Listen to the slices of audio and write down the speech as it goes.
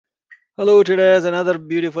Hello, today is another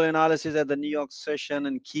beautiful analysis at the New York session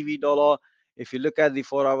and Kiwi dollar. If you look at the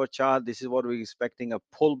 4 hour chart, this is what we're expecting, a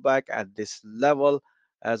pullback at this level.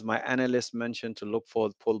 As my analyst mentioned, to look for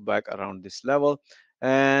pullback around this level.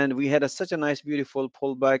 And we had such a nice, beautiful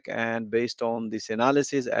pullback. And based on this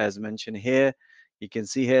analysis, as mentioned here, you can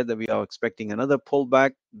see here that we are expecting another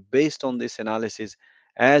pullback based on this analysis.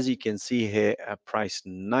 As you can see here, a price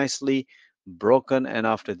nicely broken. And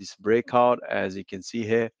after this breakout, as you can see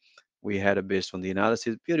here, we had a based on the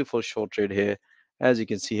analysis beautiful short trade here. As you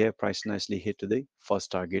can see here, price nicely hit to the first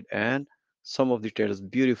target, and some of the traders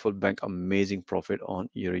beautiful bank amazing profit on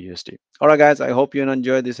euro usd. All right guys, I hope you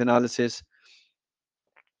enjoyed this analysis.